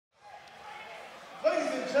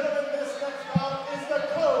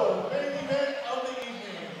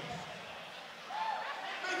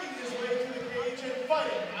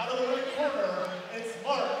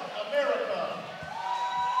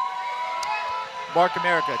Marc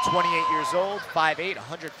America, 28 years old, 5'8",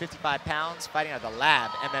 155 pounds, fighting out of the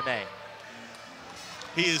Lab MMA.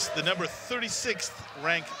 He is the number 36th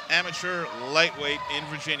ranked amateur lightweight in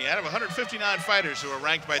Virginia out of 159 fighters who are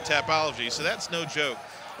ranked by Tapology, so that's no joke.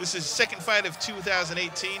 This is his second fight of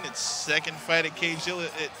 2018. It's second fight at CageZilla.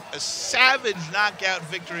 A savage knockout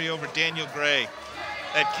victory over Daniel Gray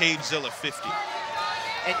at CageZilla 50.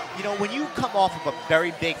 And, you know, when you come off of a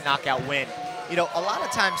very big knockout win, you know, a lot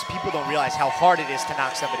of times people don't realize how hard it is to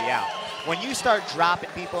knock somebody out. When you start dropping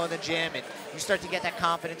people in the gym and you start to get that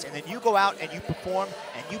confidence and then you go out and you perform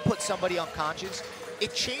and you put somebody unconscious,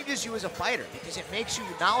 it changes you as a fighter because it makes you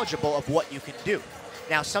knowledgeable of what you can do.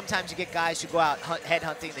 Now, sometimes you get guys who go out head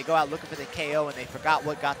hunting, they go out looking for the KO and they forgot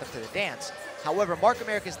what got them to the dance. However, Marc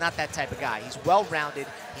America is not that type of guy. He's well-rounded,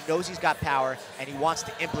 he knows he's got power, and he wants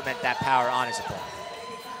to implement that power on his opponent.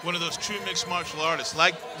 One of those true mixed martial artists,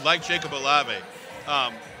 like Jacob Olave.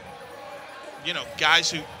 You know,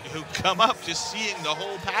 guys who come up just seeing the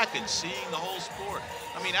whole package, seeing the whole sport.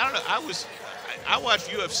 I mean, I don't know, I watched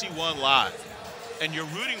UFC 1 live, and you're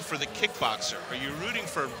rooting for the kickboxer, or you're rooting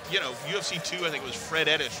for, you know, UFC 2, I think it was Fred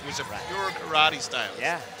Eddish, was a pure karate stylist.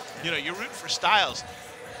 Yeah. You know, you're rooting for styles.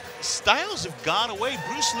 Styles have gone away.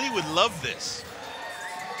 Bruce Lee would love this.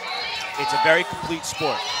 It's a very complete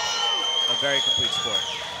sport. A very complete sport.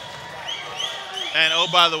 And oh,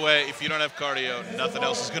 by the way, if you don't have cardio, nothing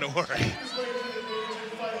else is going to work.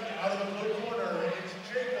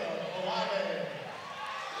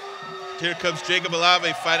 Here comes Jacob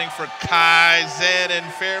Olave fighting for Kaizen in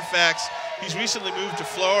Fairfax. He's recently moved to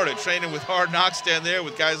Florida, training with Hard Knocks down there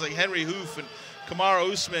with guys like Henry Hoof and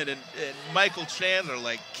Kamaru Usman and Michael Chandler,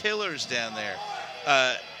 like killers down there.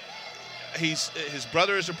 His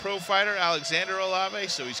brother is a pro fighter, Alexander Olave,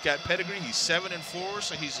 so he's got pedigree. He's 7-4,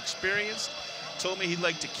 so he's experienced. Told me he'd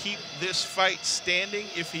like to keep this fight standing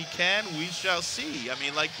if he can. We shall see. I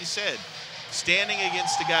mean, like you said, standing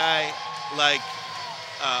against a guy like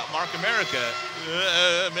Marc America,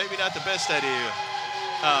 maybe not the best idea.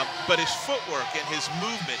 But his footwork and his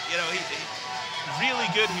movement, you know, he really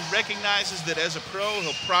good. He recognizes that as a pro,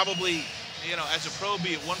 he'll probably, you know, as a pro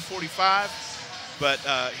be at 145. But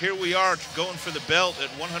here we are going for the belt at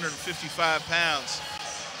 155 pounds.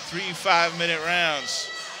 3 5-minute rounds.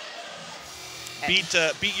 Beat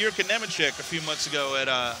Jurka Nemechek a few months ago or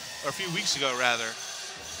a few weeks ago rather,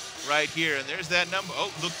 right here. And there's that number.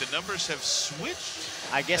 Oh, look, the numbers have switched.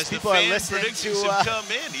 I guess people are listening to have come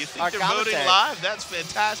in. You think they're voting live? That's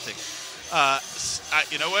fantastic.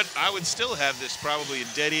 You know what? I would still have this probably a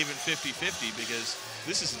dead even 50-50 because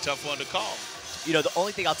this is a tough one to call. You know, the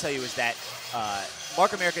only thing I'll tell you is that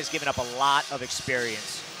Marc America has given up a lot of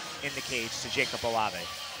experience in the cage to Jacob Olave.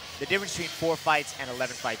 The difference between 4 fights and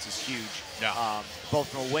 11 fights is huge, both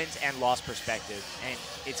from a wins and loss perspective. And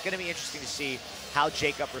it's going to be interesting to see how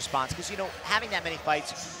Jacob responds. Because, you know, having that many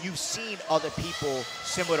fights, you've seen other people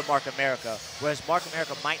similar to Marc America, whereas Marc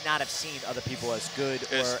America might not have seen other people as good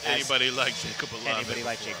or anybody like Jacob Olave. Anybody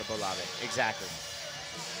like Jacob Olave, exactly.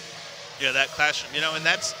 Yeah, that clash, you know, and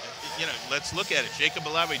that's, you know, let's look at it. Jacob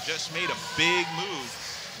Olave just made a big move,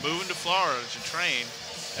 moving to Florida to train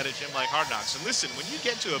at a gym like Hard Knocks. And listen, when you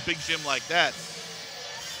get to a big gym like that,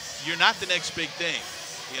 you're not the next big thing,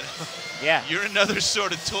 you know? Yeah. You're another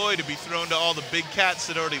sort of toy to be thrown to all the big cats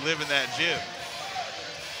that already live in that gym.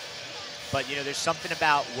 But, you know, there's something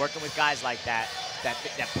about working with guys like that that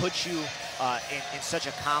puts you in such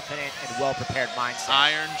a confident and well-prepared mindset.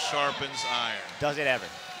 Iron sharpens iron. Does it ever.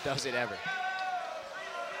 Does it ever.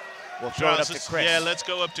 We'll throw it up to Chris. Yeah, let's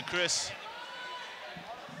go up to Chris.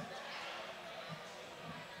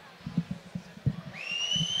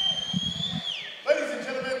 Ladies and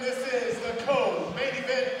gentlemen, this is the co-main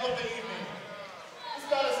event of the evening. This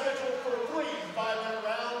bout is scheduled for 3 5-minute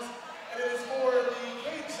rounds, and it is for the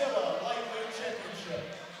CageZilla Lightweight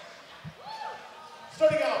Championship.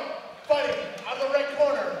 Starting out, fighting out of the red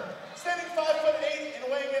corner, standing 5'8"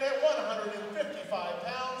 and weighing in at 155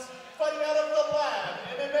 pounds, fighting out of the Lab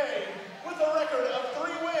MMA with a record of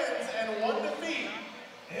 3 wins and 1 defeat.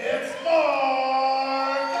 It's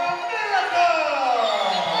Marc America!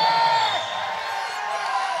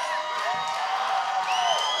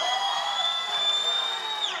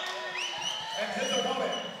 And his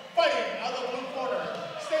opponent, fighting out of the blue corner,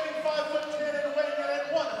 standing 5'10" and weighing in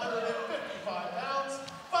at 155 pounds,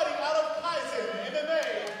 fighting out of Kaizen MMA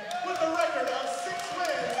with a record of 6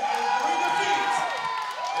 wins and 3 defeats.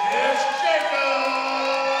 It's Jacob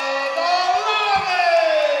Olave!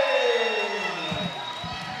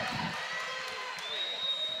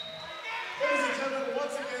 Ladies and gentlemen,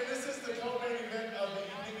 once again, this is the co-main event of the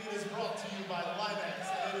evening. It is brought to you by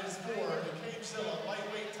Linex, and it is for the CageZilla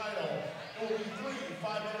lightweight title. It will be 3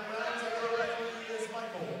 5-minute rounds, and your referee is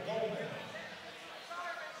Michael Goldman.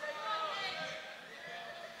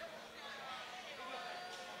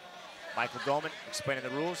 Michael Goldman explaining the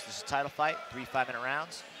rules. This is a title fight, 3 5-minute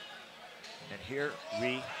rounds. And here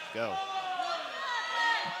we go.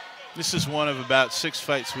 This is one of about 6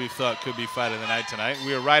 fights we thought could be fight of the night tonight.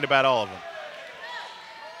 We were right about all of them.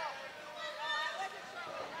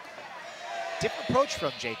 Different approach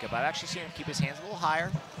from Jacob. I've actually seen him keep his hands a little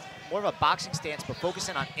higher. More of a boxing stance, but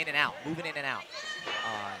focusing on in and out, moving in and out.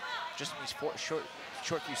 Just in these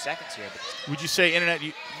short few seconds here. But would you say in and out,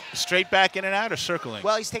 straight back in and out, or circling?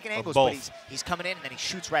 well, he's taking angles, but he's coming in and then he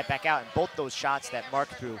shoots right back out. And both those shots that Marc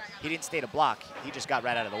threw, he didn't stay to block. He just got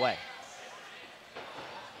right out of the way.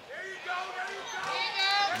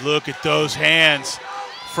 Look at those hands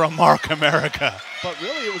from Marc America. But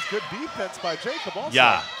really, it was good defense by Jacob also.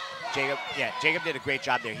 Yeah. Jacob did a great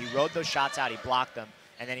job there. He rode those shots out, he blocked them,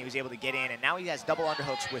 and then he was able to get in. And now he has double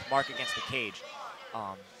underhooks with Marc against the cage.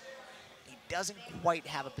 He doesn't quite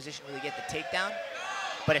have a position to really get the takedown,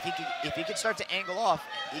 but if he could start to angle off,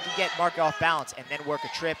 he could get Marc off balance and then work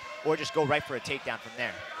a trip or just go right for a takedown from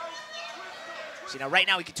there. See, now right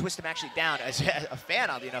now he can twist him actually down. As a fan,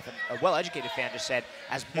 oddly enough, a well-educated fan just said,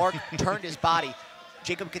 as Marc turned his body,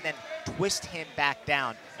 Jacob could then twist him back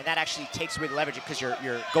down, and that actually takes away the leverage because you're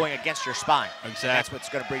going against your spine. Exactly. And that's what's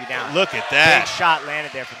going to bring you down. Look at that. Big shot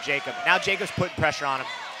landed there from Jacob. Now Jacob's putting pressure on him.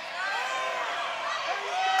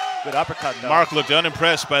 Good uppercut, though. Marc looked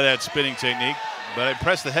unimpressed by that spinning technique, but it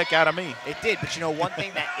impressed the heck out of me. It did, but you know one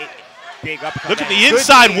thing big uppercut. Look at the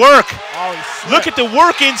inside work. Oh, look at the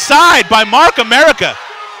work inside by Marc America.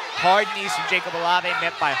 Hard knees from Jacob Olave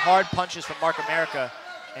met by hard punches from Marc America.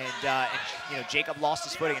 And you know, Jacob lost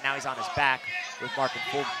his footing, and now he's on his back with Marc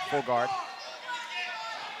in full guard.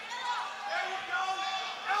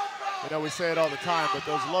 You know, we say it all the time, but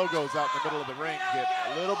those logos out in the middle of the ring get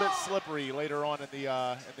a little bit slippery later on in the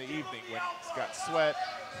evening when it's got sweat,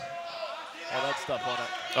 all that stuff on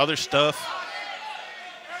it. Other stuff.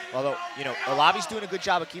 Although, you know, Olave's doing a good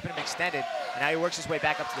job of keeping him extended, and now he works his way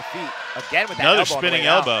back up to the feet again with that another elbow spinning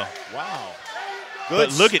elbow. Wow. Good,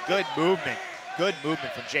 but look at good movement. Good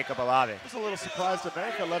movement from Jacob Olave. I was a little surprised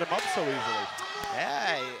America let him up so easily.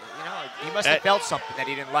 Yeah, you know, he must have felt something that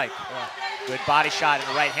he didn't like. Yeah. Good body shot in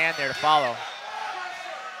the right hand there to follow.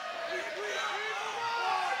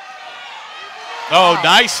 Oh, wow.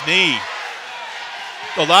 Nice knee.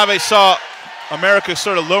 Olave saw America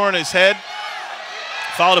sort of lowering his head.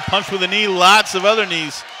 Followed a punch with a knee, lots of other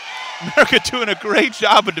knees. America doing a great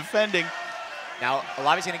job of defending. Now,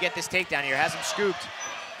 Olave's going to get this takedown here. Has him scooped.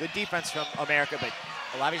 Good defense from America, but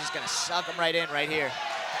Olave's just going to suck him right in right here.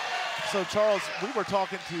 So, Charles, we were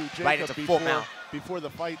talking to Jacob right before the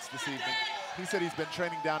fights this evening. He said he's been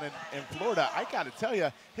training down in Florida. I got to tell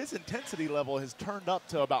you, his intensity level has turned up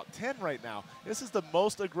to about 10 right now. This is the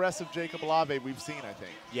most aggressive Jacob Olave we've seen, I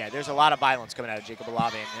think. Yeah, there's a lot of violence coming out of Jacob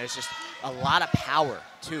Olave, and there's just a lot of power,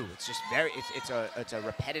 too. It's just it's a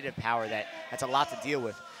repetitive power that's a lot to deal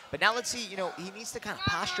with. But now let's see, you know, he needs to kind of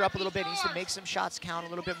posture up a little bit. He needs to make some shots count a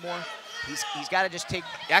little bit more. He's got to just take,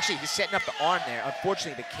 actually, he's setting up the arm there.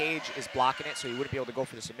 Unfortunately, the cage is blocking it, so he wouldn't be able to go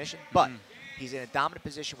for the submission. But he's in a dominant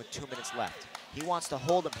position with 2 minutes left. He wants to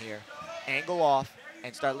hold him here, angle off,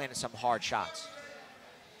 and start landing some hard shots.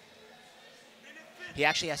 He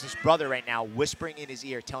actually has his brother right now whispering in his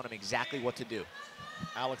ear, telling him exactly what to do.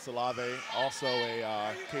 Alex Olave, also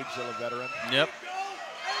a CageZilla veteran. Yep.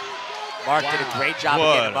 Marc did a great job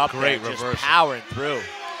of getting him up there, just powering through.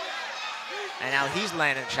 And now he's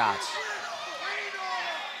landing shots.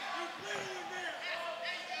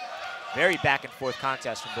 Very back and forth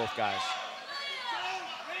contest from both guys.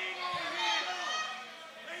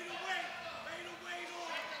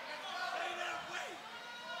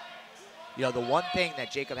 You know, the one thing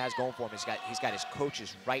that Jacob has going for him is he's got his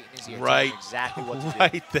coaches right in his ear, telling him exactly what to do.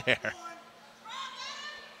 Right there.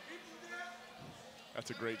 That's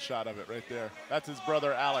a great shot of it right there. That's his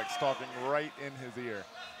brother Alex talking right in his ear.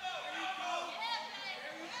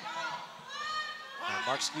 Now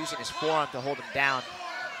Marc's using his forearm to hold him down.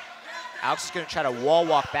 Alex is going to try to wall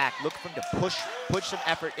walk back, look for him to push some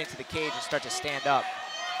effort into the cage and start to stand up.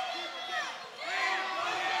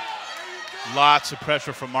 Lots of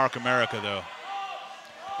pressure from Marc America, though.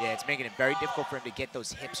 Yeah, it's making it very difficult for him to get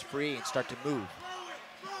those hips free and start to move.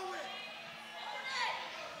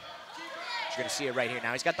 You're going to see it right here.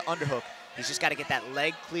 Now he's got the underhook. He's just got to get that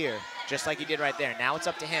leg clear, just like he did right there. Now it's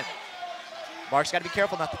up to him. Marc's got to be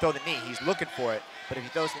careful not to throw the knee. He's looking for it, but if he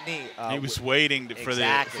throws the knee... he was waiting for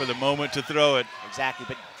the moment to throw it. Exactly,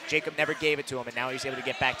 but Jacob never gave it to him, and now he's able to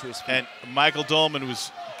get back to his feet. And Michael Dolman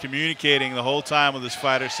was communicating the whole time with his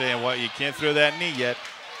fighter, saying, "Well, you can't throw that knee yet."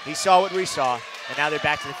 He saw what we saw, and now they're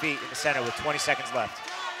back to the feet in the center with 20 seconds left.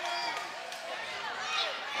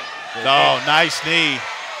 Oh, nice knee.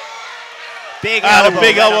 Big elbow.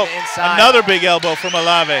 Big right elbow. on the inside. Another big elbow from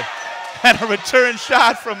Olave. And a return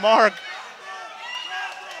shot from Marc.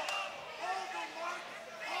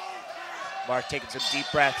 Marc taking some deep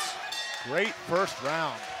breaths. Great first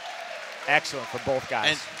round. Excellent for both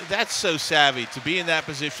guys. And that's so savvy, to be in that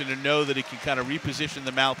position and know that he can kind of reposition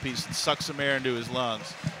the mouthpiece and suck some air into his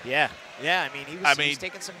lungs. Yeah. I mean, he was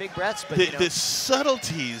taking some big breaths. But the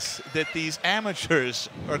subtleties that these amateurs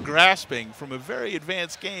are grasping from a very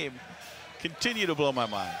advanced game continue to blow my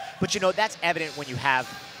mind. But that's evident when you have,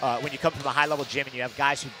 when you come from a high-level gym and you have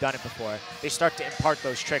guys who've done it before. They start to impart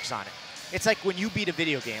those tricks on it. It's like when you beat a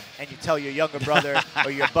video game and you tell your younger brother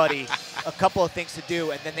or your buddy a couple of things to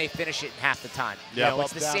do, and then they finish it in half the time. Yeah,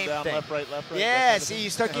 it's the same thing. Left, right. Yeah, see, you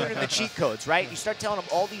start giving them the cheat codes, right? You start telling them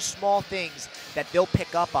all these small things that they'll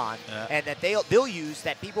pick up on and that they'll use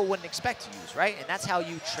that people wouldn't expect to use, right? And that's how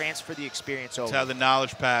you transfer the experience over. That's how the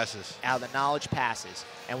knowledge passes. How the knowledge passes.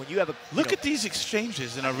 And when you have a look at these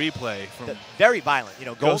exchanges in a replay from very violent.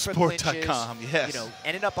 Going for GoSport.com. clinches, Yes.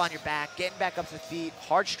 Ending up on your back, getting back up to the feet,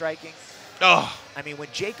 hard striking. Oh. I mean, when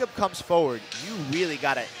Jacob comes forward, you really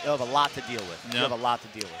have a lot to deal with. Yep. You have a lot to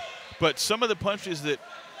deal with. But some of the punches that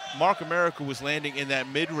Marc America was landing in that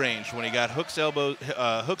mid-range when he got hooks, elbows,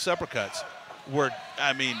 hooks, uppercuts were,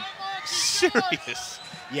 I mean, serious.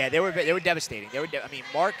 Yeah, they were devastating. I mean,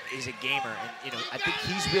 Marc is a gamer, and I think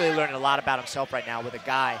he's really learning a lot about himself right now with a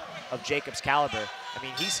guy of Jacob's caliber. I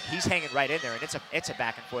mean, he's hanging right in there, and it's a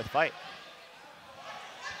back and forth fight.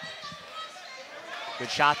 Good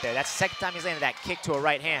shot there. That's the second time he's landed that kick to a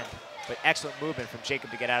right hand, but excellent movement from Jacob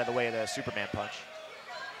to get out of the way of the Superman punch.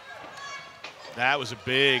 That was a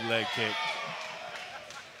big leg kick.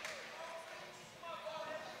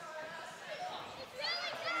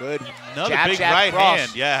 Good. Another jab, big jab, right cross.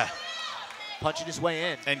 hand, yeah. Punching his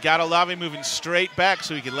way in. And got Olave moving straight back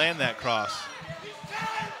so he could land that cross.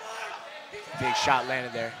 Big shot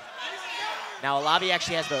landed there. Now Olave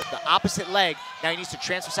actually has the opposite leg. Now he needs to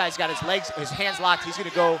transfer sides. He's got his hands locked. He's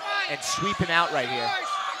gonna go and sweep him out right here.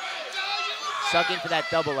 Suck in for that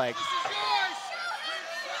double leg.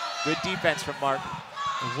 Good defense from Marc.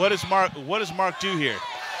 What does Marc do here?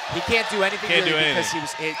 He can't do anything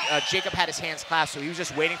because Jacob had his hands clasped, so he was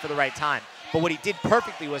just waiting for the right time. But what he did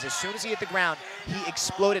perfectly was as soon as he hit the ground, he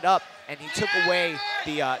exploded up and he took away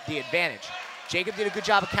the advantage. Jacob did a good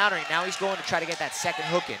job of countering. Now he's going to try to get that second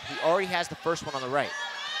hook in. He already has the first one on the right.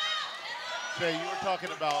 Jay, you were talking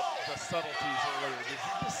about the subtleties earlier. Did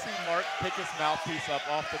you just see Marc pick his mouthpiece up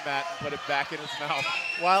off the mat and put it back in his mouth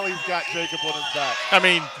while he's got Jacob on his back? I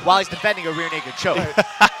mean, while he's defending a rear naked choke.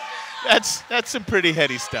 That's some pretty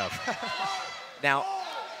heady stuff. Now,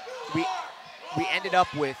 we ended up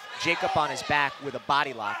with Jacob on his back with a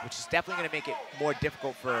body lock, which is definitely going to make it more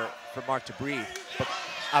difficult for Marc to breathe. But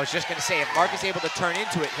I was just going to say, if Marc is able to turn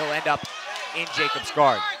into it, he'll end up in Jacob's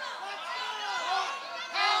guard.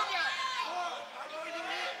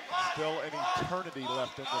 Still an eternity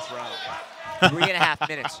left in this round. 3.5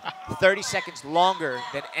 minutes. 30 seconds longer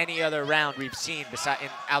than any other round we've seen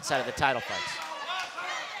outside of the title fights.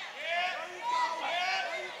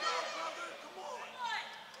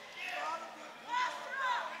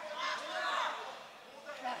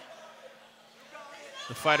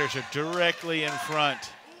 The fighters are directly in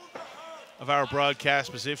front of our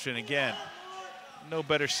broadcast position. Again, no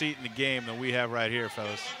better seat in the game than we have right here,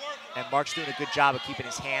 fellas. And Marc's doing a good job of keeping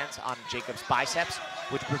his hands on Jacob's biceps,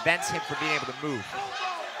 which prevents him from being able to move.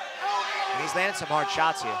 And he's landing some hard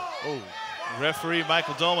shots here. Oh, referee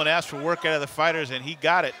Michael Dolman asked for work out of the fighters, and he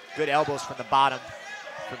got it. Good elbows from the bottom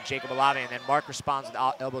from Jacob Olave, and then Marc responds with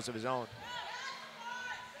elbows of his own.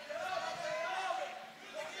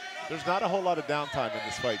 There's not a whole lot of downtime in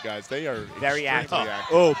this fight, guys. They are very active. active.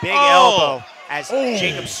 Oh, big elbow as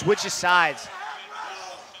Jacob switches sides.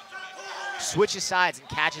 Switches sides and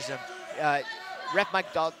catches him. Ref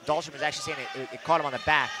Mike Dalsham was actually saying it caught him on the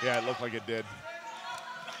back. Yeah, it looked like it did.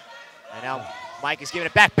 And now Mike is giving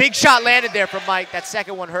it back. Big shot landed there from Mike. That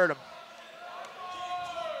second one hurt him.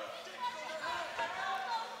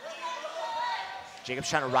 Jacob's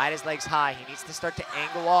trying to ride his legs high. He needs to start to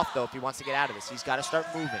angle off, though, if he wants to get out of this. He's got to start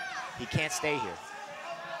moving. He can't stay here.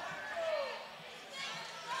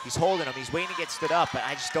 He's holding him. He's waiting to get stood up, but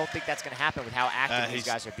I just don't think that's going to happen with how active these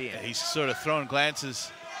guys are being. He's sort of throwing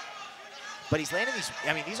glances. But he's landing these.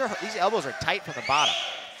 I mean, these elbows are tight from the bottom.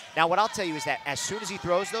 Now, what I'll tell you is that as soon as he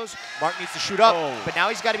throws those, Marc needs to shoot up. But now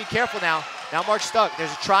he's got to be careful now Now Marc's stuck.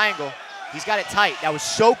 There's a triangle. He's got it tight. That was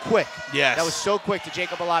so quick. Yes. That was so quick to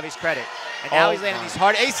Jacob Olave's credit. And now he's landing these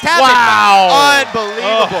hard. He's tapping. Wow.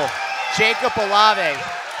 Unbelievable. Jacob Olave.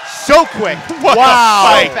 So quick. What wow.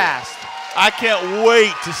 a fight. So fast. I can't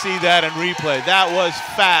wait to see that in replay. That was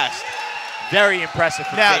fast. Very impressive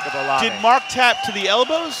from Now, Jacob Olave. did Marc tap to the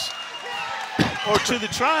elbows or to the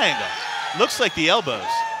triangle? Looks like the elbows.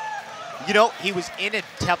 You know, he was in a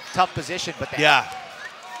tough position, but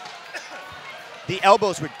the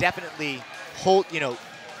elbows were definitely hold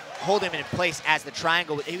him in place as the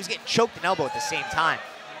triangle. He was getting choked in elbow at the same time.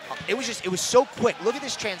 It was so quick. Look at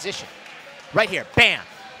this transition. Right here, bam.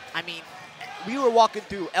 I mean, we were walking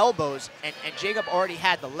through elbows, and Jacob already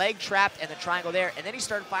had the leg trapped and the triangle there, and then he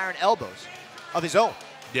started firing elbows of his own.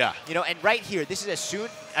 Yeah. You know, and right here, this is as soon,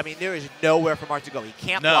 I mean, there is nowhere for Marc to go. He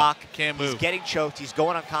can't No, block. can't move. He's getting choked. He's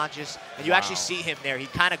going unconscious. And you actually see him there. He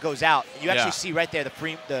kind of goes out. And you actually see right there the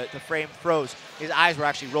frame froze. His eyes were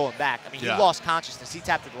actually rolling back. I mean, he lost consciousness. He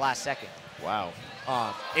tapped at the last second. Wow.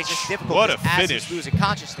 It's just difficult. What a as finish. he's losing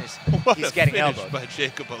consciousness, What he's a getting finish elbowed. by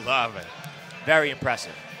Jacob Olave. Very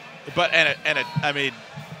impressive. But I mean,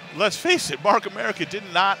 let's face it, Marc America did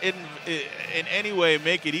not in any way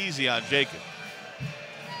make it easy on Jacob.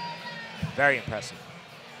 Very impressive.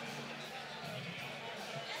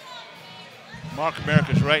 Marc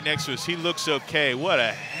America's right next to us. He looks okay. What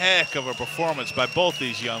a heck of a performance by both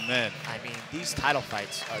these young men. I mean, these title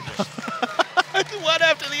fights are just one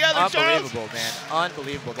after the other, unbelievable, Charles. man.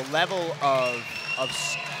 Unbelievable. The level of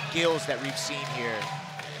skills that we've seen here,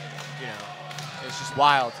 you know, it's just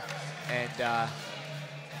wild. And a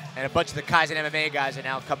bunch of the Kaizen MMA guys are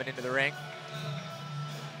now coming into the ring.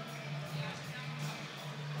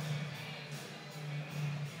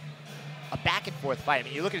 A back and forth fight. I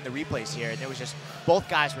mean, you're looking at the replays here, and there was just both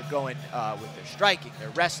guys were going with their striking, their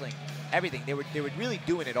wrestling, everything. They were really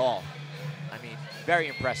doing it all. I mean, very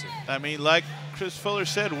impressive. I mean, like Chris Fuller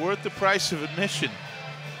said, worth the price of admission.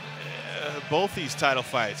 Both these title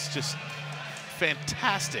fights, just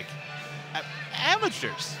fantastic.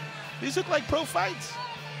 Amateurs. These look like pro fights.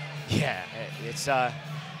 Yeah, it's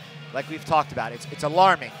like we've talked about. It's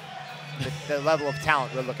alarming the level of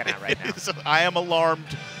talent we're looking at right now. I am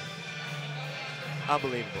alarmed.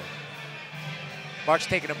 Unbelievable. Marc's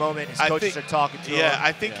taking a moment. His coaches are talking to him. Yeah,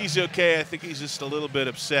 I think he's okay. I think he's just a little bit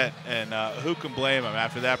upset, and who can blame him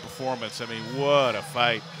after that performance? I mean, what a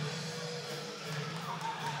fight.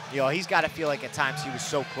 You know, he's got to feel like at times he was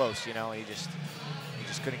so close. You know, he just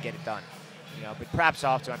couldn't get it done. You know, but perhaps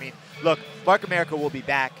off to. I mean, look, Marc America will be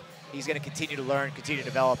back. He's going to continue to learn, continue to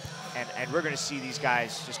develop, and we're going to see these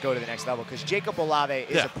guys just go to the next level because Jacob Olave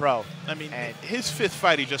is a pro. I mean, his 5th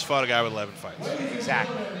fight, he just fought a guy with 11 fights.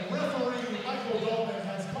 Exactly. Has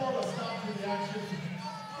called a stop to the action.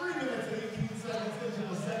 3 minutes and 18 seconds into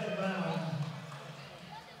the second round.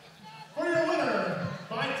 For your winner,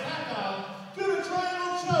 by tap out, due to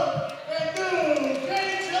triangle choke, and new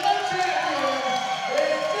CageZilla champion,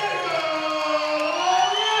 is Jacob Olave!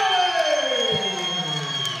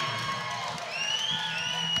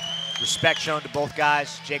 Respect shown to both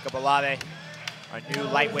guys. Jacob Olave, our new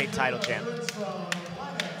lightweight title champ.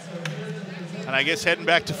 And I guess heading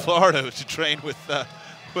back to Florida to train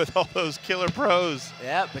with all those killer pros.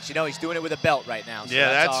 Yeah, but you know, he's doing it with a belt right now. So yeah,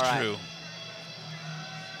 that's all right. true.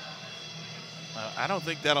 I don't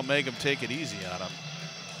think that'll make him take it easy on him.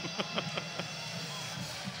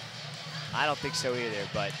 I don't think so either,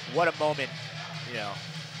 but what a moment, you know.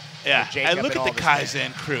 Yeah, Jacob and look and at the all this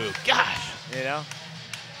Kaizen crew. Gosh. You know?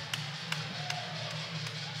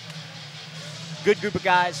 Good group of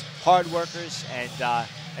guys, hard workers, and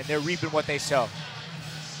they're reaping what they sow.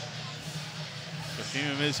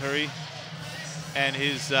 Kashima Mizhuri and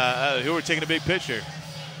his, who were taking a big picture.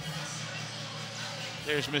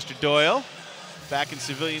 There's Mr. Doyle, back in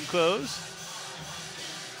civilian clothes.